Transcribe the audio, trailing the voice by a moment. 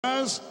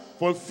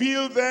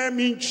fulfill them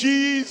in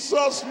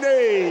Jesus'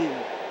 name.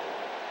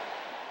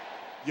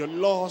 You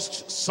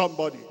lost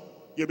somebody.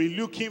 You've been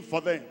looking for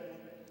them.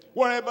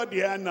 Wherever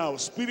they are now,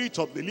 Spirit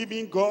of the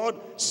living God,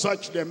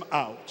 search them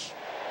out.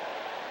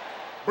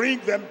 Bring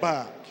them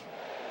back.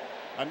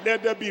 And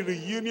let there be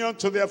reunion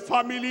to their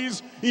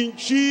families in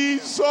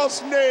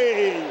Jesus'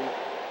 name.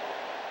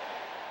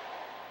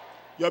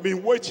 You have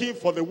been waiting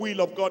for the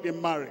will of God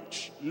in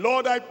marriage.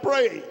 Lord, I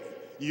pray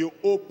you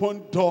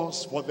open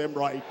doors for them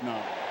right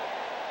now.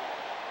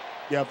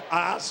 They have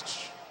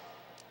asked,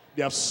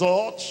 they have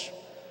sought,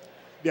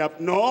 they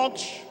have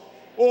knocked.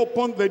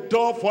 Open the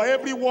door for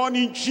everyone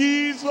in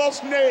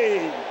Jesus'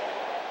 name.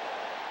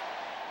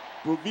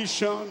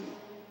 Provision,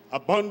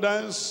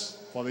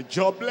 abundance for the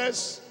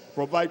jobless,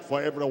 provide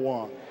for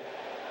everyone.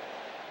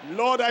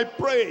 Lord, I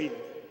pray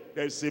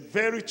there's a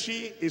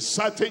verity, a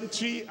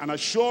certainty, an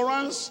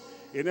assurance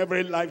in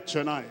every life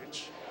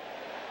tonight.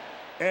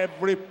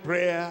 Every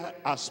prayer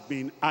has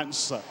been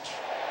answered.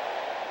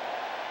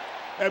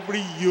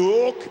 Every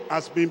yoke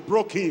has been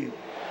broken.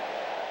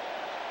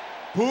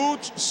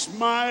 Put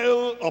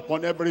smile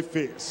upon every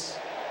face.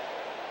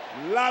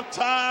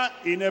 Laughter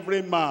in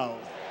every mouth.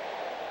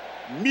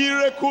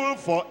 Miracle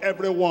for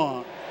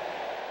everyone.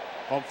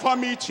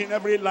 Confirm it in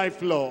every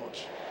life, Lord.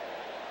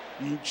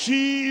 In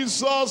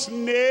Jesus'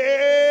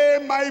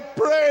 name I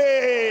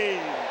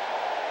pray.